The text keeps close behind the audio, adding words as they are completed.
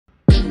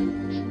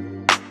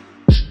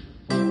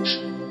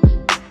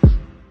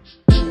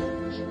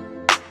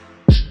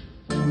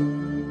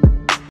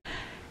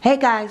Hey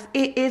guys,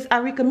 it is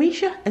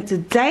Arickamisha, and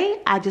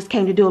today I just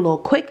came to do a little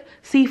quick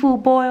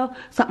seafood boil,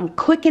 something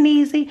quick and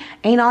easy,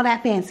 ain't all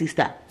that fancy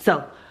stuff.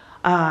 So,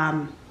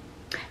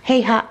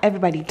 hey, how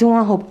everybody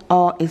doing? Hope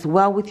all is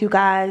well with you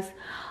guys.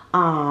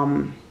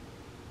 Yeah,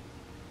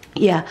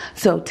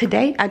 so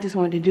today I just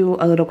wanted to do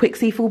a little quick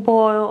seafood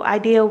boil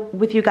idea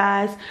with you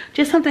guys.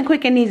 Just something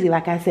quick and easy,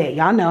 like I said.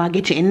 Y'all know I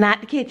get you in and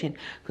out the kitchen,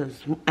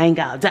 because I ain't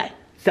got all day.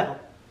 So,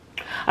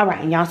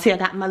 alright, and y'all see I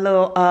got my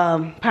little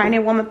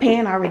Pioneer Woman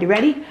pan already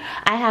ready.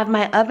 I have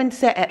my oven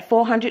set at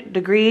 400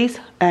 degrees,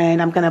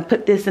 and I'm going to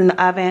put this in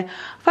the oven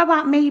for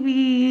about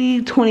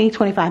maybe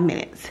 20-25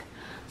 minutes.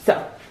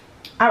 So,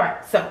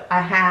 alright, so I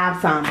have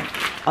some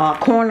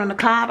corn on the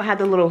cob. I have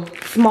the little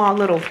small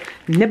little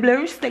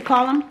nibblers, they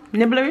call them,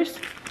 nibblers.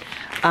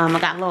 I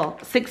got a little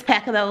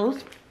 6-pack of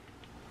those.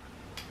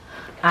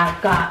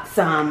 I've got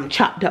some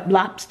chopped up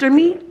lobster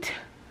meat.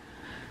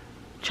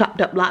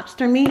 Chopped up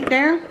lobster meat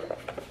there.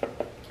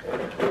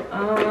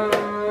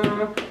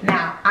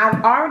 Now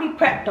I've already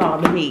prepped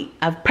all the meat.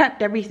 I've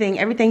prepped everything.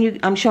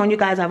 I'm showing you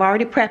guys, I've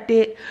already prepped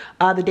it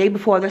the day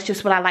before. That's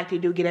just what I like to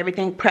do, get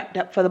everything prepped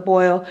up for the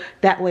boil.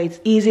 That way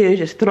it's easier to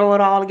just throw it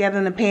all together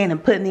in the pan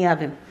and put it in the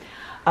oven.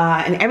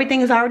 And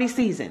everything is already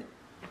seasoned.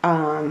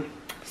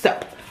 So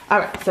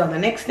alright, so the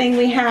next thing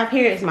we have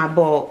here is my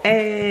boiled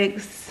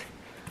eggs.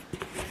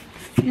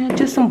 Yeah,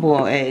 just some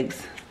boiled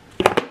eggs.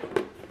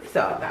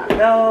 So I got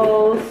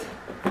those.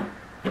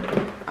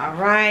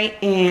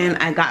 Alright, and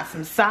I got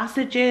some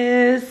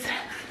sausages.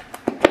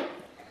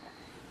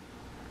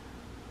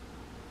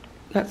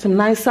 Got some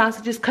nice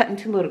sausages cut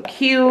into little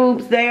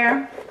cubes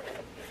there.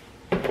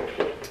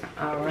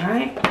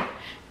 Alright,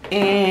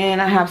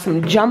 and I have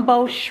some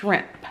jumbo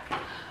shrimp.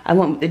 I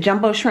went with the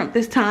jumbo shrimp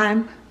this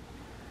time.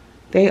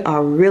 They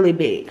are really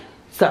big.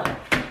 So,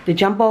 the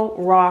jumbo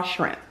raw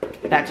shrimp.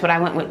 That's what I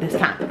went with this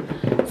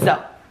time.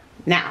 So,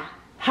 now,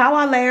 how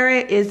I layer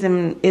it is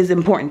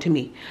important to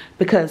me,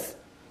 because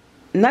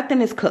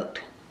nothing is cooked,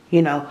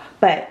 you know,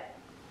 but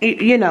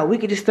you know, we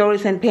could just throw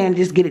this in the pan and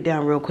just get it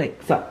done real quick.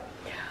 So,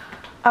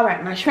 all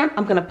right, my shrimp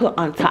I'm gonna put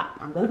on top.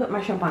 I'm gonna put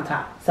my shrimp on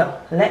top. So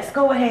let's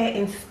go ahead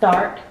and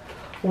start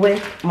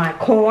with my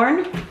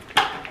corn.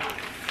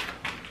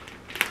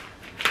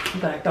 I'm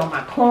gonna throw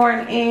my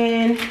corn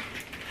in.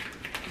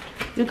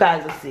 You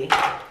guys will see.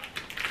 I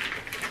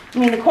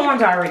mean, the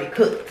corn's already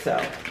cooked, so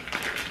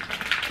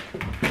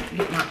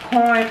get my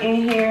corn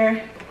in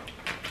here.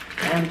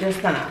 And I'm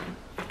just gonna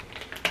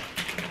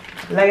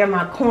layer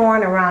my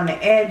corn around the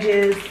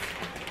edges.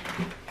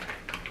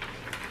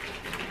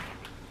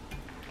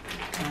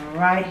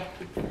 Alright.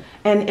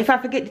 And if I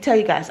forget to tell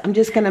you guys, I'm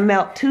just going to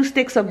melt 2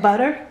 sticks of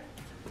butter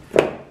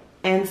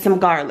and some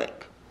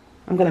garlic.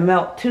 I'm going to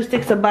melt 2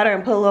 sticks of butter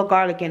and put a little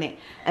garlic in it.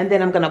 And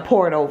then I'm going to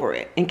pour it over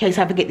it, in case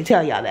I forget to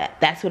tell y'all that.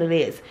 That's what it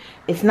is.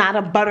 It's not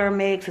a butter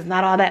mix. It's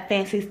not all that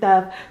fancy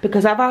stuff,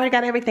 because I've already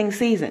got everything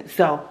seasoned.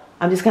 So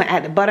I'm just going to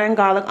add the butter and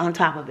garlic on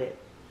top of it.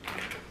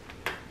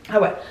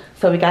 Alright,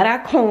 so we got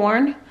our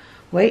corn.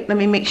 Wait, let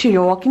me make sure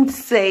you all can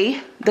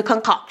see the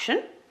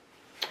concoction.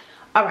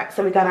 Alright,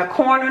 so we got our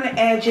corn on the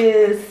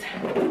edges.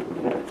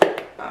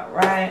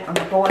 Alright, I'm going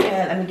to go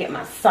ahead, let me get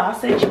my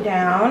sausage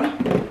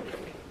down.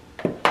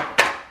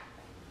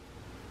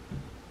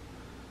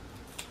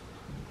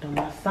 Throw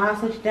my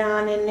sausage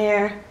down in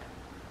there.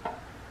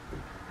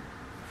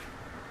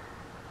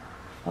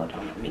 Hold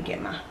on, let me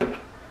get my...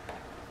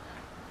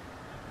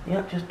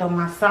 Yep, just throw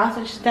my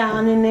sausage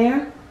down in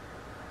there.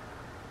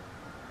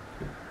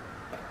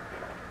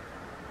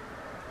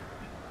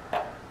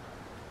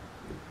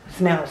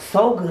 Smells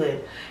so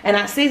good. And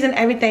I season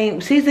everything,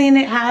 season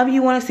it however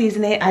you want to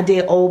season it. I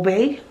did Old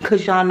Bay,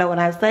 because y'all know what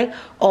I say,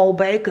 Old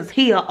Bay, because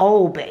he a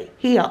Old Bay.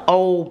 He a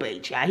Old Bay,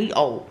 child. He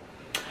old.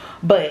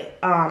 But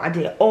I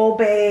did Old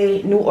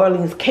Bay, New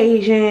Orleans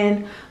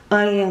Cajun,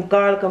 onion,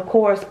 garlic, of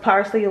course,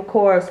 parsley, of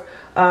course.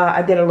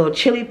 I did a little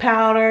chili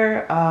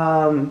powder.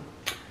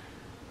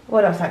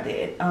 What else I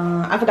did?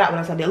 I forgot what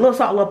else I did. A little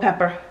salt, a little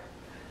pepper.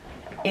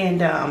 And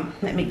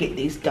let me get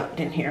these dumped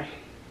in here.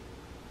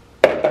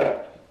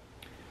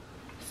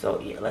 So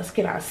yeah, let's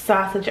get our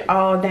sausage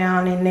all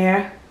down in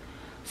there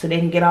so they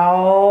can get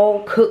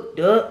all cooked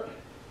up.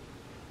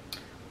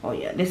 Oh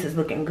yeah, this is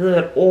looking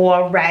good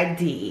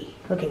already.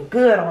 Looking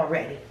good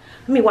already.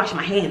 Let me wash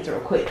my hands real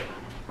quick.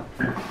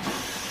 So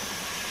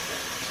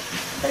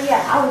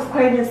yeah, I was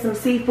craving some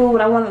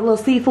seafood. I wanted a little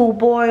seafood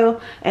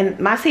boil. And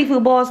my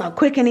seafood boils are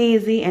quick and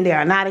easy, and they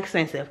are not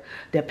expensive.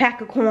 The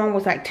pack of corn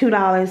was like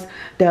 $2.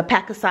 The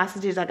pack of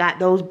sausages, I got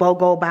those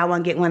BOGO, buy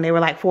one, get one. They were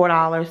like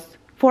 $4.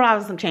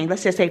 $4 some change.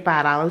 Let's just say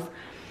 $5.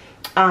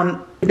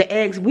 The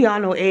eggs, we all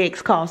know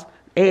eggs cost.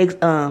 Eggs,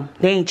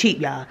 they ain't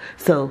cheap, y'all.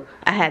 So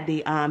I had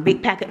the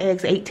big pack of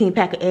eggs,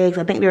 18-pack of eggs.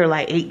 I think they were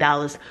like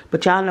 $8.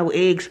 But y'all know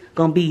eggs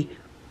gonna be,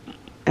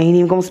 I ain't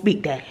even gonna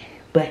speak that.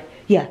 But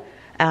yeah,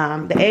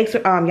 the eggs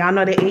are, y'all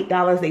know they're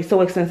 $8. They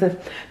so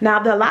expensive. Now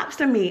the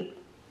lobster meat,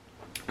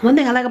 One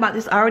thing I like about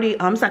this already,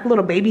 it's like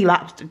little baby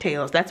lobster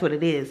tails. That's what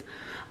it is.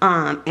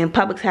 And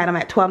Publix had them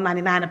at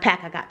 $12.99 a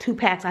pack. I got 2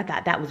 packs. I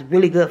thought that was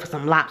really good for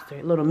some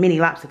lobster, little mini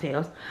lobster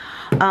tails.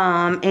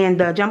 And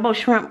the jumbo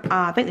shrimp,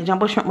 I think the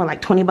jumbo shrimp were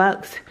like 20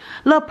 bucks.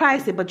 A little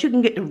pricey, but you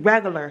can get the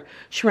regular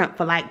shrimp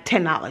for like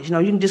 $10. You know,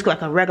 you can just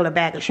get like a regular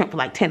bag of shrimp for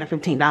like $10 or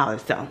 $15.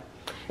 So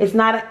it's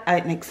not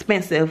an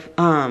expensive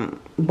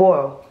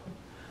boil.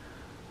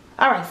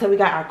 Alright, so we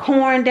got our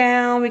corn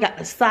down. We got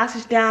the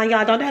sausage down.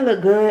 Y'all, don't that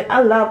look good?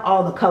 I love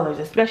all the colors,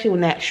 especially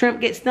when that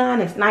shrimp gets done.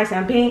 It's nice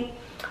and pink.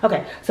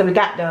 Okay, so we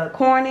got the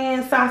corn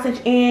in,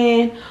 sausage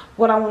in.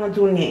 What I want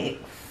to do next?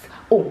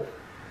 Oh,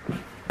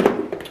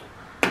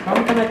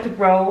 I'm going to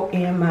throw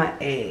in my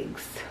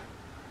eggs.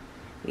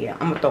 Yeah,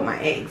 I'm going to throw my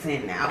eggs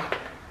in now.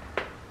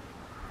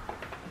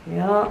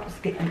 Yup, let's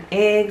get them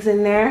eggs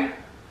in there.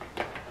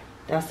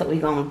 That's what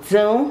we're going to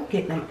do.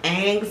 Get them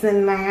eggs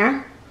in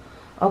there.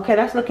 Okay,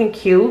 that's looking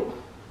cute.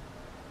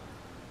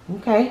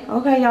 Okay,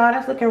 y'all,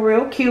 that's looking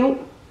real cute.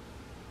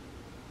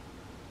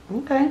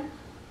 Okay,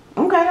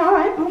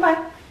 alright, okay.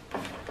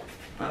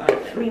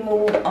 Alright, let me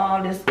move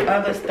all this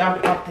other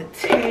stuff off the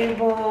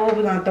table.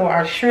 We're gonna throw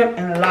our shrimp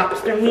and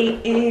lobster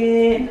meat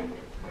in.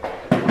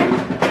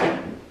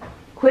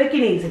 Quick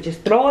and easy,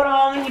 just throw it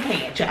all in your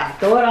pan, child.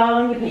 Throw it all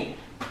in your pan.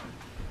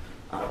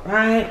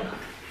 Alright.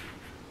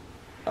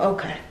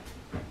 Okay.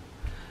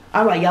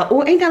 Alright, y'all.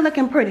 Oh, ain't that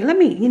looking pretty? Let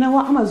me, you know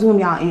what? I'm gonna zoom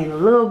y'all in a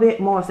little bit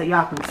more so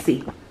y'all can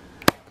see.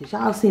 Cause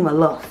y'all seem a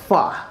little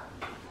far.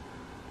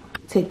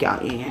 Take y'all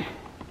in.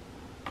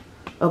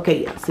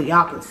 Okay, yeah, so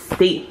y'all can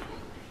see.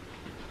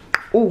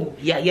 Oh,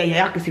 yeah,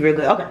 y'all can see real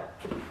good. Okay.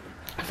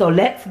 So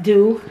let's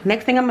do,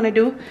 next thing I'm gonna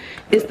do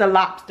is the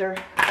lobster.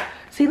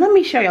 See, let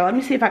me show y'all. Let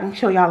me see if I can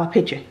show y'all a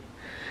picture.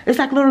 It's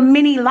like little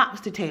mini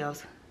lobster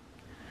tails.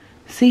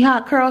 See how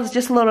it curls?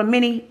 Just a little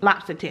mini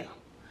lobster tail.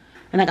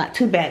 And I got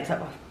 2 bags of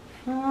them.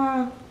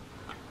 I'm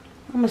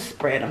gonna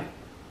spread them.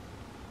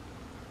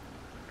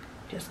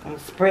 Just gonna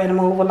spread them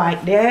over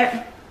like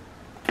that.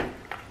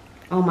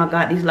 Oh my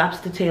God, these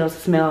lobster tails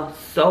smell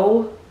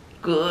so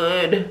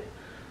good.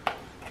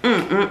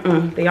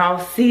 They all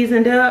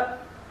seasoned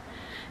up.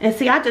 And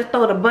see, I just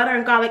throw the butter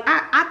and garlic.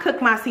 I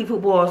cook my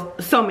seafood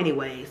boils so many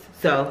ways.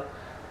 So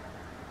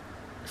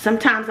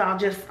sometimes I'll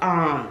just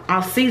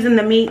I'll season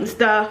the meat and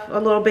stuff a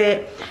little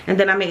bit, and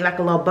then I make like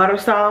a little butter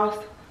sauce.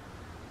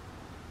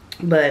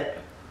 But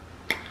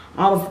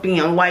I was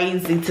being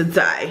lazy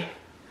today.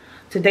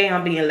 Today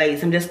I'm being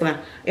lazy. I'm just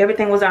gonna,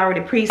 everything was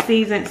already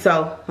pre-seasoned,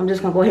 so I'm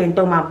just gonna go ahead and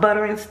throw my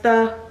butter and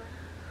stuff.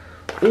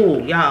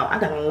 Ooh, y'all, I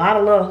got a lot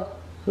of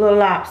little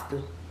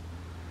lobster.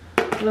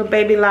 Little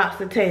baby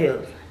lobster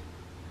tails.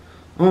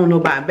 I don't know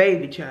about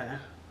baby, child.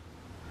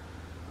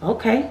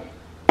 Okay.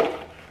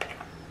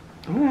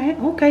 Alright,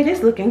 okay,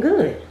 this looking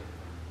good.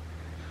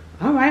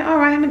 Alright,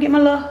 I'm gonna get my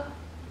little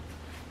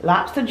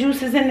lobster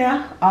juices in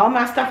there. All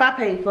my stuff I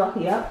paid for,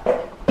 yep.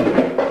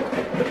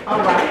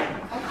 Alright,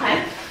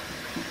 okay.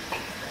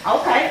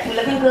 Okay,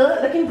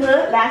 looking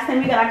good. Last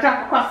thing we gotta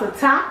drop across the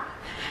top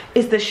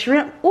is the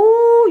shrimp.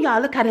 Ooh, y'all,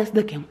 look how that's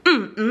looking.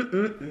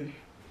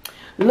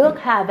 Look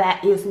how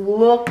that is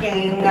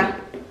looking.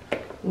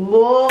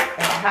 Look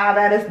at how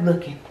that is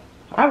looking.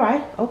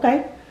 Alright,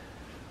 okay.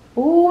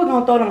 Ooh, we're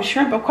gonna throw them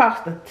shrimp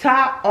across the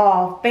top,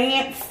 all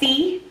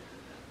fancy.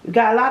 We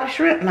got a lot of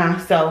shrimp now,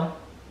 so.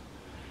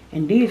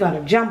 And these are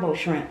the jumbo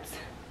shrimps.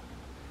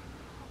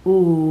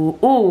 Ooh,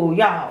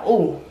 y'all,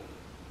 ooh.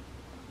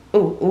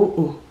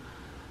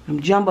 Them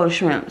jumbo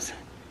shrimps.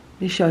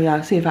 Let me show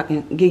y'all, see if I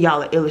can give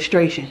y'all an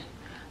illustration.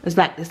 It's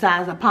like the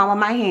size of the palm of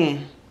my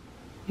hand.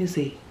 You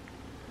see.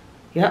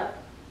 Yep.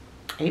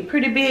 Ain't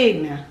pretty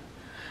big now.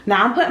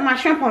 Now I'm putting my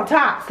shrimp on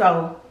top,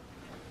 so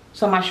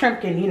my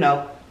shrimp can, you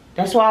know,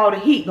 that's where all the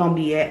heat gonna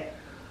be at.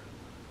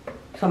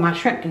 So my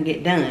shrimp can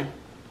get done.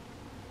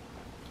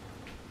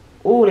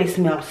 Ooh, they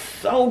smell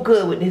so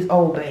good with this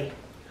Old Bay.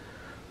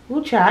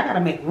 Ooh, child, I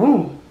gotta make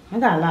room. I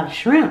got a lot of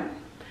shrimp.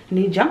 And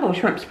these jumbo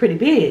shrimp's pretty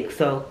big,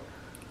 so.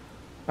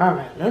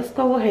 Alright, let's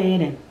go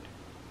ahead and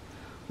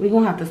we're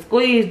gonna have to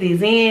squeeze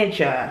these in,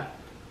 child.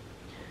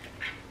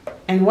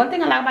 And one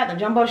thing I like about the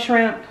jumbo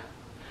shrimp,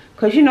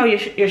 cause you know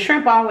your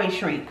shrimp always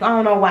shrink. I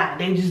don't know why,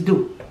 they just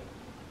do.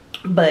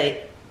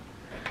 But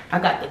I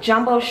got the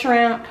jumbo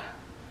shrimp,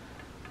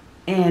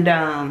 and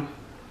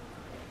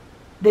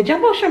the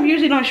jumbo shrimp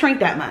usually don't shrink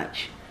that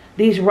much.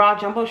 These raw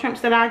jumbo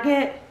shrimps that I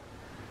get,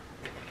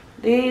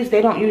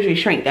 they don't usually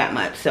shrink that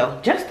much. So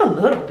just a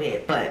little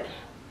bit, but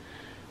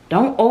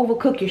don't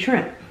overcook your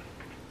shrimp.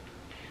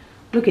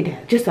 Look at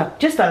that, just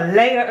a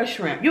layer of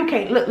shrimp. You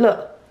can't,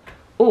 look.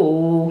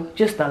 Ooh,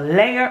 just a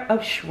layer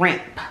of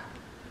shrimp.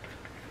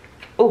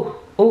 Ooh.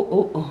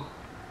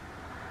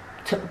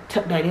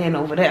 Tuck that in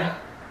over there.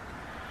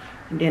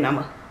 And then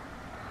I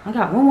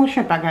got one more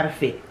shrimp I gotta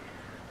fit.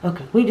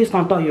 Okay, we just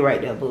gonna throw you right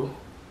there, boo.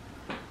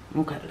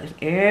 Okay, let's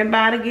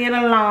everybody get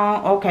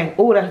along. Okay,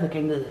 ooh, that's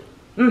looking good.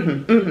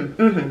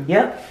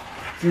 Yep.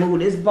 Let's move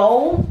this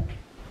bowl.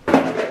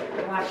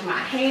 Wash my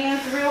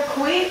hands real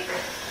quick.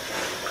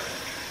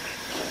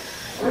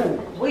 Ooh,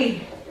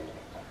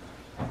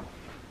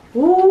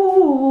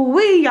 Ooh,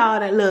 y'all,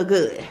 that look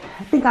good.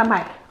 I think I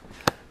might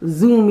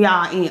zoom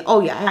y'all in.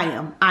 Oh yeah,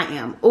 I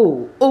am.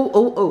 Ooh.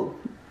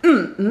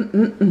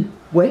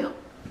 Well,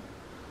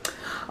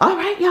 all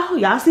right, y'all.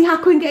 Y'all see how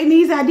quick and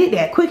easy I did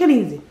that? Quick and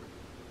easy.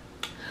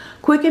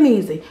 Quick and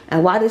easy.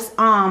 And while this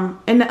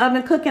in the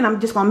oven cooking, I'm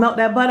just gonna melt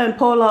that butter and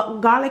pour a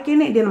garlic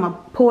in it. Then I'm gonna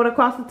pour it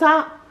across the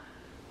top.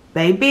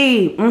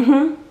 Baby.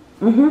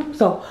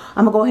 So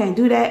I'm gonna go ahead and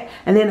do that.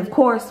 And then of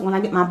course, when I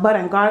get my butter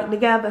and garlic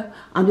together,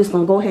 I'm just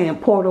gonna go ahead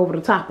and pour it over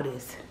the top of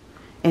this.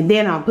 And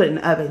then I'll put it in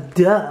the oven.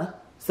 Duh.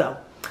 So,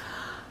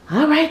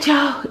 all right,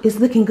 y'all. It's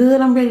looking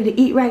good. I'm ready to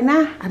eat right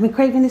now. I've been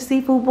craving this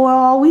seafood boil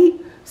all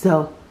week.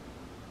 So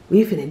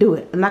we finna do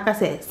it. And like I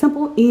said,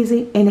 simple,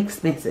 easy,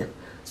 inexpensive.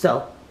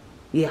 So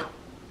yeah.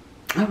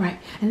 All right.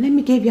 And let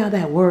me give y'all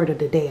that word of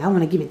the day. I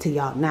want to give it to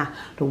y'all now.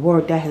 The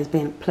word that has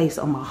been placed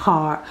on my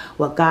heart.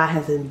 What God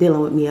has been dealing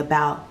with me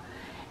about.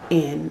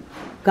 And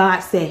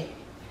God said,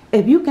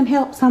 if you can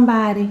help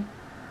somebody,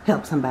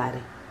 help somebody.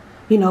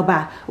 You know,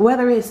 by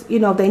whether it's, you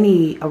know, they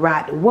need a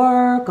ride to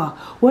work or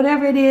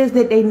whatever it is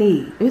that they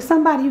need. If it's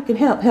somebody you can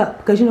help.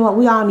 Because you know what?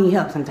 We all need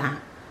help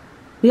sometimes.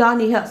 We all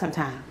need help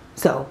sometimes.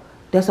 So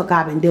that's what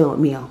God been dealing with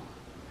me on.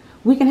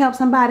 We can help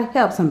somebody,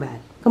 help somebody.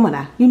 Come on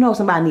now. You know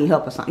somebody need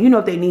help or something. You know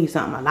if they need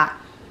something or not.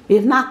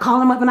 If not, call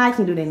them up and ask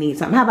them, do they need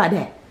something? How about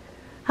that?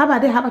 How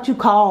about that? How about you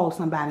call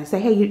somebody and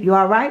say, hey, you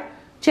all right?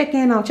 Check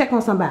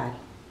on somebody.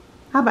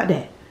 How about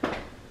that?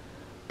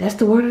 That's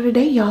the word of the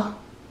day, y'all.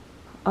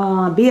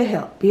 Be a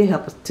help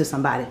to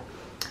somebody.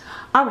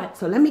 All right,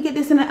 so let me get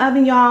this in the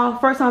oven, y'all.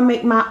 First, I'm gonna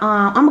make my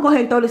I'm gonna go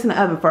ahead and throw this in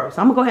the oven first.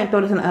 I'm gonna go ahead and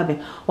throw this in the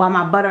oven while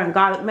my butter and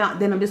garlic melt.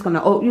 Then I'm just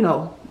gonna, you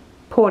know,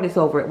 pour this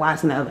over it while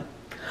it's in the oven.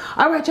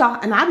 All right, y'all,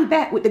 and I'll be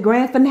back with the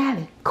grand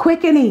finale.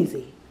 Quick and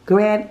easy.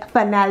 Grand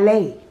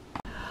finale.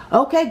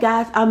 Okay,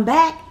 guys, I'm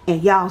back,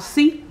 and y'all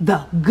see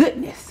the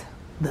goodness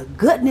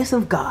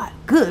of God.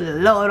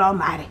 Good Lord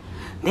Almighty.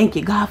 Thank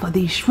you, God, for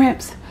these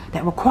shrimps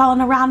that were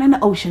crawling around in the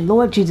ocean.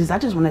 Lord Jesus, I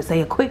just want to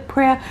say a quick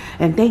prayer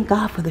and thank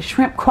God for the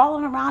shrimp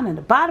crawling around in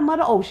the bottom of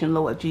the ocean,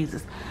 Lord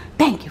Jesus.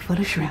 Thank you for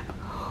the shrimp.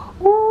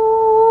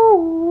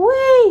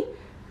 Ooh-wee.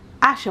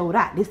 I showed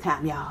out this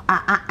time, y'all.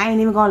 I ain't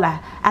even gonna lie.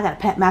 I gotta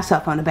pat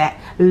myself on the back.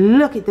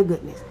 Look at the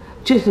goodness.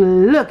 Just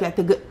look at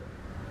the good.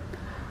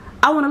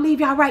 I want to leave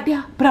y'all right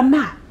there, but I'm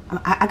not.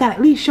 I gotta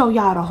at least show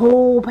y'all the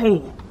whole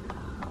pan.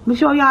 Let me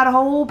show y'all the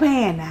whole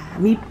pan now.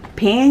 Let me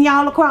pan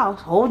y'all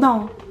across. Hold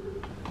on.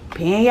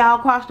 Pan y'all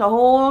across the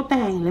whole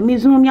thing. Let me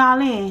zoom y'all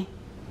in.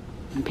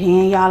 And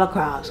pan y'all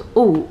across.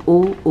 Ooh.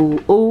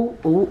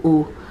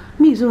 Let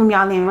me zoom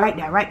y'all in right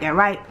there,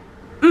 right.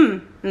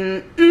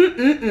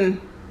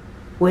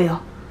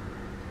 Well,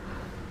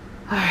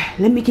 alright,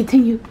 let me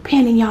continue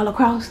panning y'all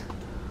across.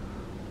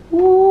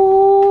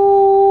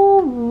 Ooh-wee.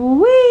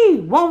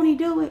 Won't he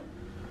do it?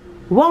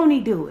 Won't he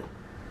do it?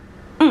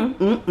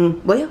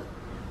 Well,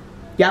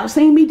 y'all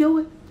seen me do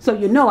it, so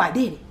you know I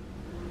did it.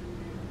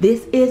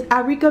 This is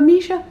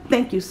Arickamisha.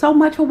 Thank you so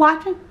much for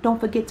watching. Don't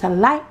forget to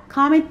like,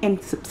 comment,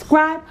 and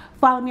subscribe.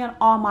 Follow me on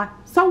all my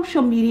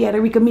social media at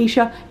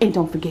Arickamisha. And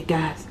don't forget,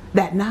 guys,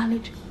 that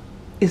knowledge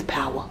is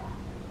power.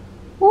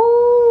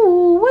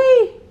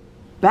 Ooh-wee.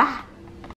 Bye.